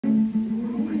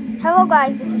Hello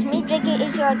guys, this is me,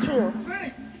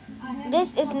 JK2.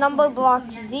 This is number block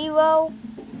 0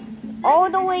 all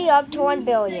the way up to 1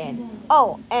 billion.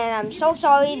 Oh, and I'm so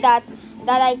sorry that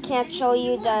I can't show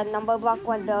you the number block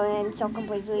 1 billion so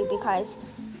completely because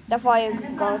the volume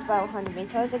goes by 100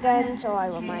 meters again, so I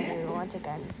remind you once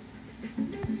again.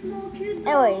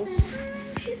 Anyways,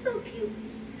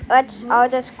 I'll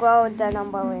just grow the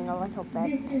numbering a little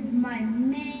bit. This is my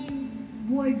main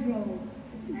wardrobe.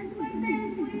 And my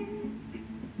penguin.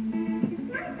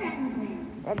 It's my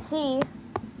penguin. Let's see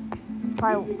if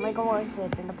I make a worse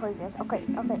it in the previous. Okay,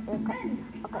 let's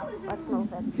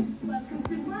move it. Welcome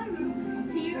to my room.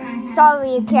 Here I have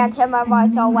Sorry you can't hear my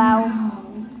voice so well.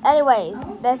 Anyways,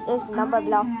 this is number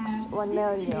blocks 1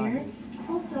 million.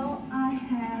 Also, I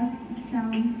have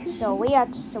some cushions. So we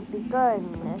have to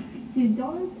begin.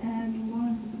 $2 and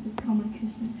one just a common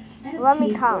cushion. And a Let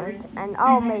me skateboard. count and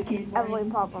I'll And a make skateboard. every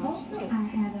problem Also, too. I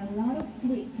have a lot of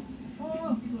sweets.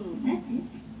 That's it.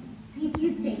 If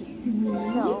you say sweet.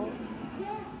 So,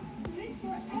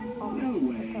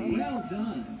 Well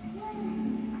done.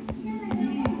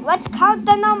 let's count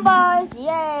the numbers!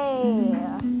 Yay!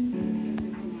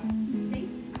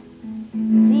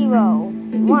 0,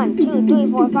 1, 2,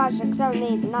 3, 4, 5, 6, 7,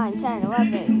 8, 9, 10,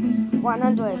 11,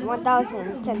 100,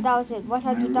 1,000, 10,000,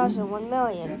 100,000, 1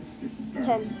 million,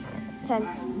 10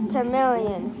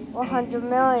 million, 100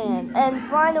 million, and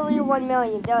finally 1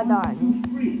 million. They're done.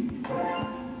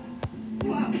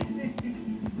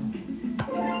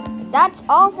 That's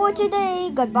all for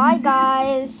today. Goodbye,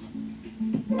 guys.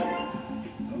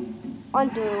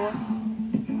 Undo.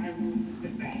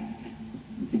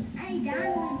 I'm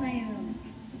done with my room.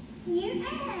 Here I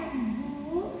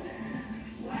have books.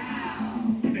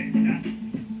 Wow. Fantastic.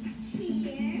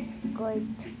 Chair. Great.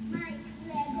 My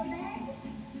Lego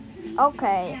bed.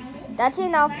 Okay, that's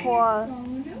enough for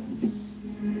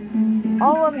Phone.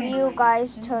 all of you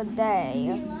guys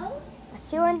today. Pillows.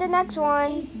 See you in the next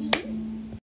one. AC.